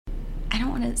I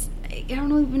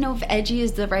don't even know if edgy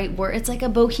is the right word. It's like a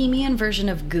bohemian version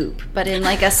of Goop, but in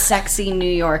like a sexy New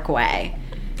York way.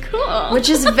 Cool. Which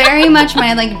is very much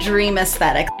my like dream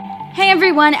aesthetic. Hey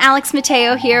everyone, Alex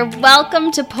Mateo here.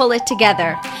 Welcome to Pull It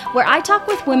Together, where I talk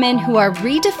with women who are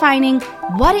redefining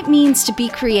what it means to be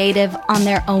creative on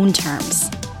their own terms.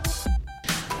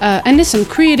 And listen,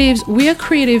 we are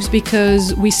creatives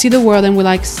because we see the world and we're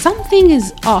like, something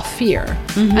is off here.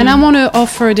 Mm-hmm. And I want to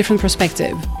offer a different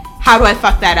perspective. How do I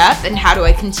fuck that up, and how do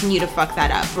I continue to fuck that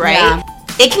up, right? Yeah.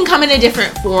 It can come in a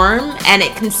different form and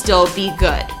it can still be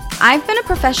good. I've been a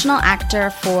professional actor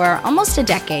for almost a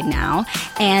decade now,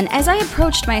 and as I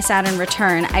approached my Saturn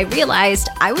return, I realized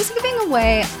I was giving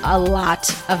away a lot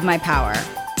of my power,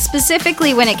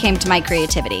 specifically when it came to my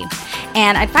creativity.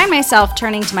 And I'd find myself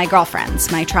turning to my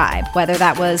girlfriends, my tribe, whether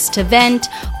that was to vent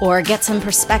or get some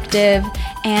perspective.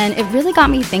 And it really got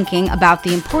me thinking about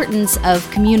the importance of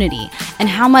community and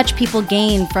how much people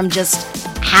gain from just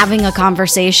having a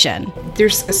conversation.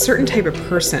 There's a certain type of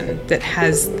person that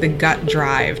has the gut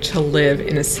drive to live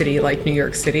in a city like New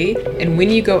York City. And when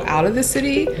you go out of the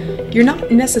city, you're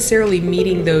not necessarily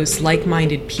meeting those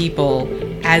like-minded people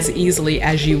as easily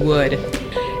as you would.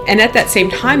 And at that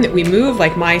same time that we moved,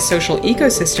 like my social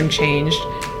ecosystem changed,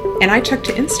 and I took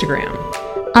to Instagram.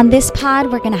 On this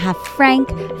pod, we're going to have frank,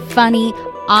 funny,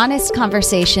 honest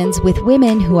conversations with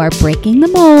women who are breaking the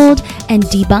mold and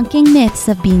debunking myths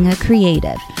of being a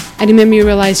creative. And it made me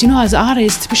realize, as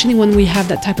artists, especially when we have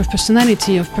that type of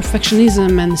personality of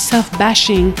perfectionism and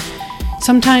self-bashing,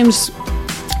 sometimes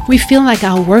we feel like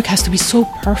our work has to be so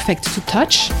perfect to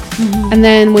touch. Mm-hmm. And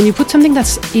then when you put something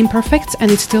that's imperfect and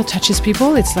it still touches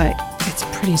people, it's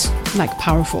pretty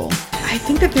powerful. I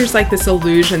think that there's this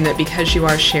illusion that because you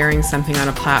are sharing something on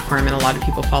a platform and a lot of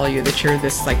people follow you, that you're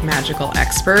this magical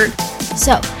expert.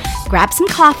 So grab some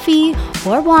coffee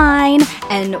or wine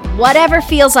and whatever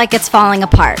feels like it's falling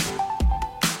apart.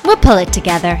 We'll pull it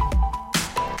together.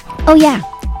 Oh yeah,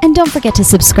 and don't forget to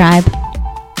subscribe.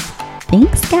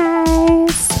 Thanks,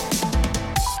 guys.